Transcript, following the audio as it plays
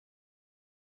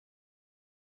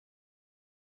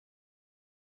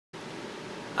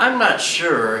I'm not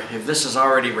sure if this is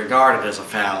already regarded as a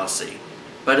fallacy,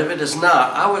 but if it is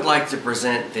not, I would like to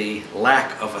present the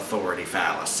lack of authority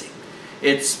fallacy.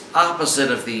 It's opposite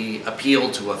of the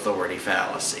appeal to authority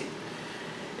fallacy.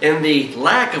 In the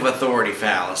lack of authority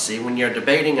fallacy, when you're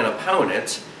debating an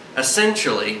opponent,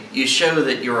 essentially you show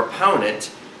that your opponent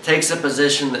takes a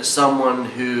position that someone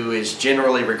who is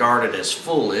generally regarded as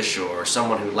foolish or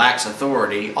someone who lacks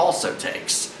authority also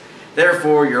takes.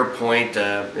 Therefore, your point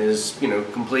is,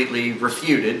 completely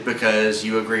refuted because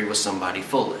you agree with somebody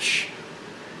foolish.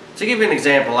 To give you an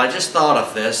example, I just thought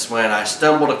of this when I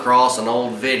stumbled across an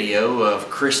old video of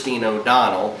Christine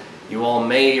O'Donnell. You all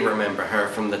may remember her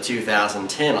from the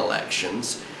 2010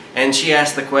 elections, and she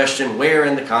asked the question, where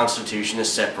in the Constitution is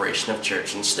separation of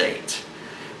church and state?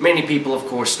 Many people, of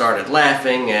course, started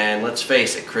laughing, and let's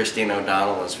face it, Christine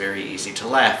O'Donnell is very easy to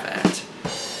laugh at.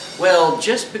 Well,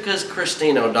 just because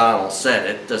Christine O'Donnell said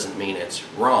it doesn't mean it's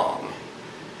wrong.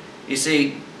 You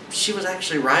see, she was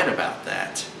actually right about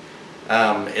that.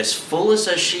 As foolish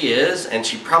as she is, and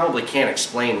she probably can't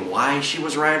explain why she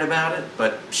was right about it,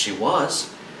 but she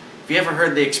was. Have you ever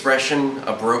heard the expression,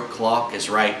 a broke clock is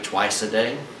right twice a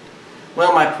day?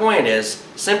 Well, my point is,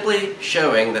 simply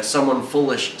showing that someone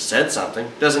foolish said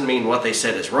something doesn't mean what they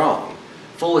said is wrong.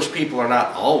 Foolish people are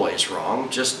not always wrong,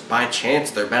 just by chance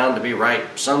they're bound to be right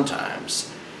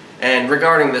sometimes. And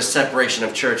regarding this separation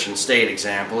of church and state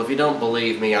example, if you don't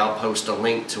believe me, I'll post a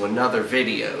link to another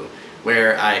video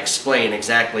where I explain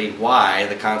exactly why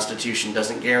the Constitution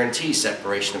doesn't guarantee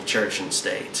separation of church and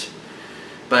state.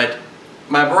 But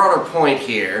my broader point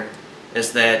here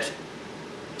is that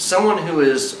someone who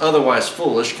is otherwise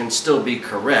foolish can still be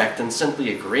correct, and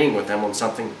simply agreeing with them on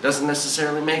something doesn't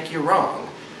necessarily make you wrong.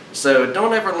 So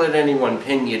don't ever let anyone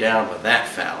pin you down with that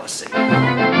fallacy.